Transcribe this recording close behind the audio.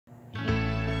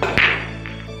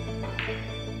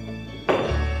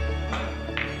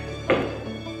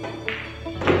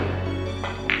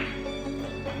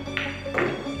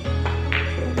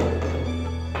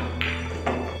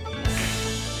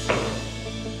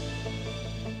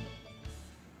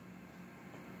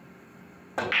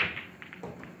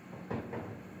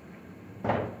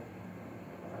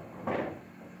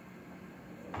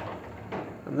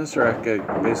this rack, I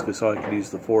basically saw I could use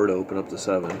the 4 to open up the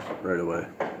 7 right away.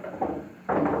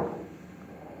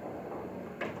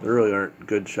 There really aren't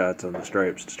good shots on the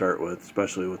stripes to start with,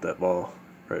 especially with that ball,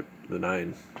 right, the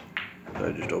 9 that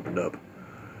I just opened up.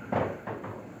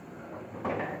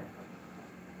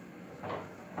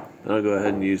 Then I'll go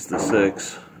ahead and use the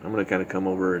 6. I'm going to kind of come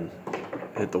over and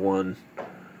hit the 1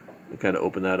 and kind of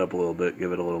open that up a little bit,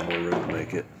 give it a little more room to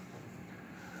make it.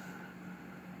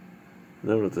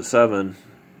 And then with the 7,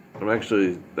 I'm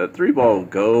actually, that 3 ball will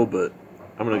go, but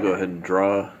I'm going to go ahead and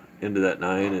draw into that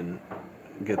 9 and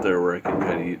get there where I can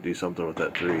kind of do something with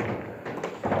that 3.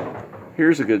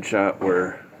 Here's a good shot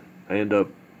where I end up,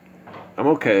 I'm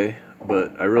okay,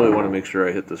 but I really want to make sure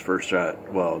I hit this first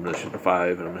shot well. I'm going to shoot the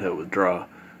 5 and I'm going to hit it with draw.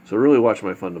 So really watch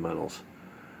my fundamentals.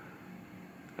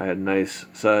 I had a nice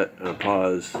set and a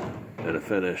pause and a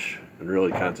finish and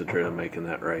really concentrate on making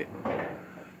that right.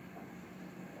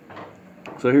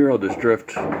 So here I'll just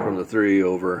drift from the 3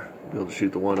 over, be able to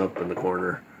shoot the 1 up in the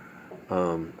corner. I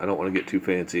don't want to get too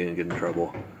fancy and get in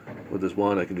trouble. With this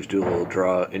 1, I can just do a little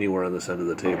draw anywhere on this end of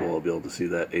the table. I'll be able to see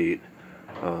that 8.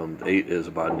 The 8 is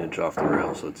about 1 inch off the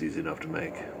rail, so it's easy enough to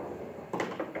make.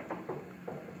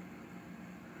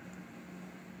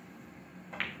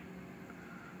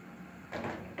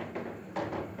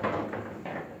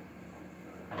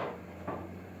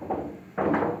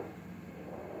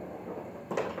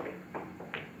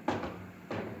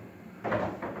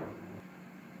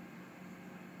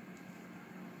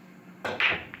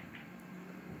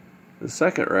 The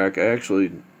second rack, I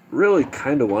actually really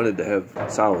kind of wanted to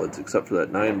have solids, except for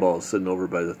that 9 ball sitting over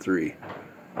by the 3.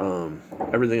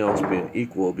 Everything else being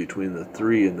equal between the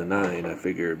 3 and the 9, I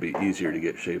figure it'd be easier to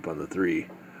get shape on the 3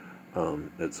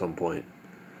 at some point,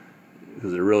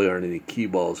 because there really aren't any key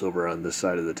balls over on this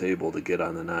side of the table to get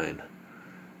on the 9.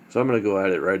 So I'm going to go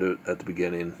at it right at the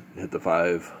beginning, hit the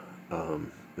 5,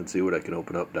 and see what I can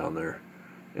open up down there.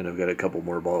 And I've got a couple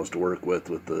more balls to work with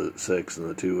the 6 and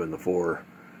the 2 and the 4.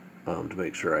 To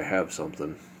make sure I have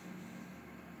something.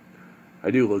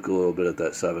 I do look a little bit at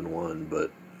that 7-1,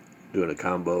 but doing a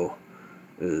combo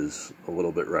is a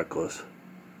little bit reckless.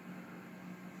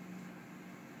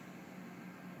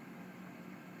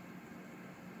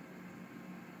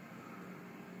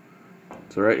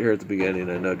 So right here at the beginning,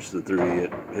 I nudge the 3,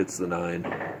 it hits the 9,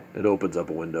 it opens up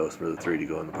a window for the 3 to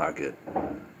go in the pocket.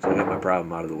 So I got my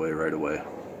problem out of the way right away.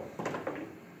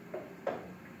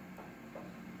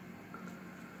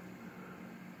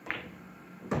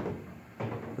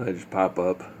 I just pop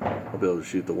up, I'll be able to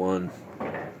shoot the 1.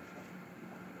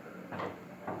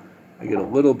 I get a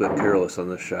little bit careless on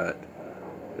this shot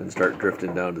and start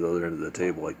drifting down to the other end of the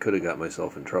table. I could have got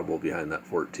myself in trouble behind that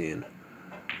 14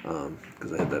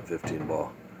 because I hit that 15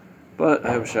 ball. But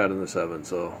I have a shot in the 7,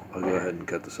 so I'll go ahead and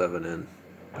cut the 7 in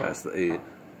past the 8.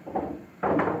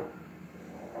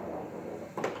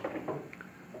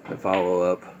 I follow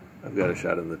up, I've got a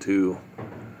shot in the 2.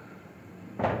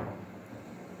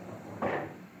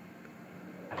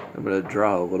 I'm going to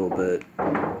draw a little bit,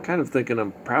 kind of thinking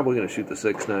I'm probably going to shoot the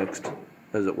 6 next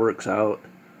as it works out.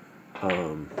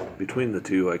 Between the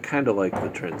 2, I kind of like the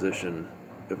transition.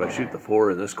 If I shoot the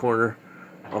 4 in this corner,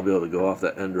 I'll be able to go off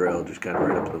that end rail just kind of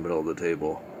right up in the middle of the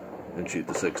table and shoot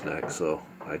the 6 next. So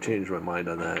I changed my mind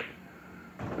on that.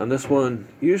 On this one,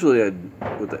 usually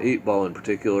with the 8 ball in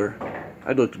particular,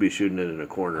 I'd look to be shooting it in a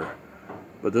corner.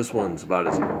 But this one's about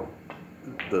as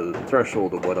the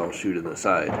threshold of what I'll shoot in the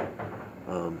side.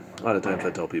 A lot of times I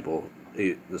tell people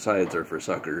the sides are for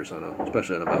suckers,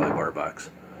 especially on a belly bar box.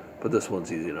 But this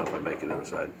one's easy enough, I make it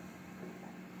inside.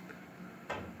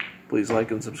 Please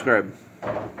like and subscribe.